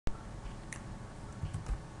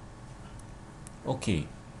Okay,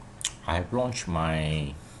 I've launched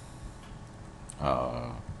my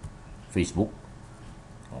Facebook.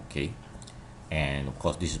 Okay, and of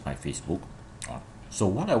course this is my Facebook. So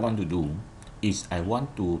what I want to do is I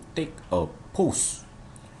want to take a post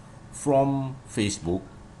from Facebook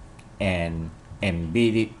and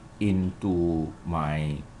embed it into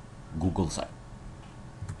my Google site.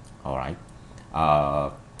 All right.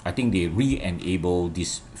 I think they re-enable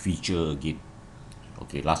this feature again.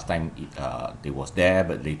 Okay, last time it was there,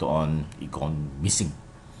 but later on it gone missing.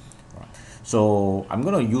 All right. So I'm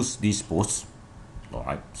gonna use this post. All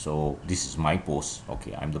right. So this is my post.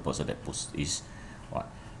 Okay, I'm the person that posts this. All right.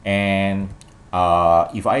 And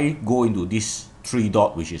if I go into this three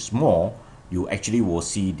dot, which is more, you actually will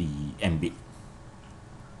see the embed.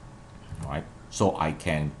 Right. So I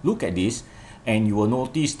can look at this, and you will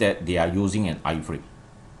notice that they are using an iframe.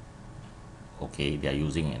 Okay, they are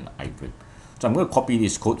using an iframe. So I'm going to copy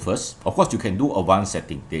this code first. Of course, you can do advanced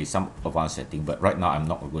setting. There is some advanced setting, but right now I'm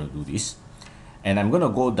not going to do this. And I'm going to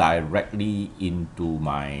go directly into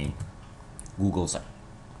my Google site.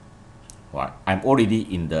 All right, I'm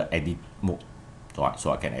already in the edit mode, all right,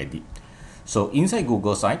 so I can edit. So inside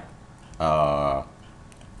Google site,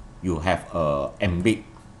 you have a embed.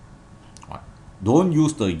 All right. Don't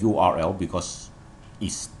use the URL because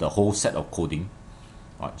it's the whole set of coding.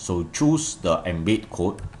 All right, so choose the embed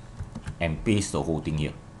code and paste the whole thing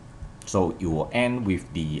here. So it will end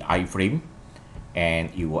with the iframe,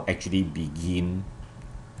 and it will actually begin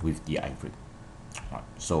with the iframe. Right,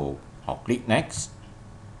 so I'll click next.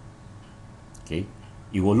 Okay,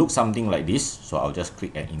 it will look something like this. So I'll just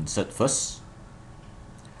click and insert first.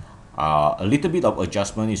 A little bit of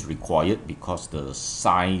adjustment is required because the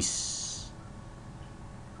size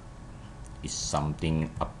is something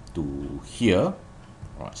up to here,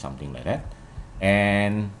 or something like that.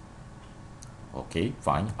 And okay,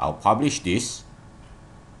 fine, I'll publish this.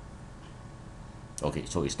 Okay,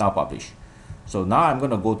 so it's now published. So now I'm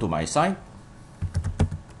going to go to my site.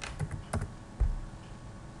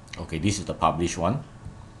 Okay, this is the published one.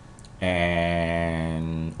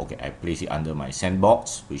 And okay, I place it under my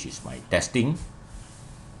sandbox, which is my testing.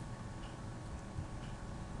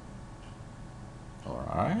 All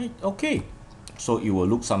right, okay. So it will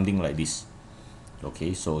look something like this.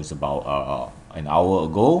 Okay, so it's about an hour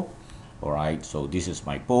ago. All right, so this is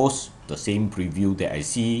my post, the same preview that I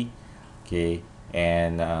see. Okay,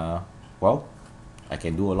 and well, I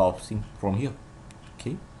can do a lot of things from here.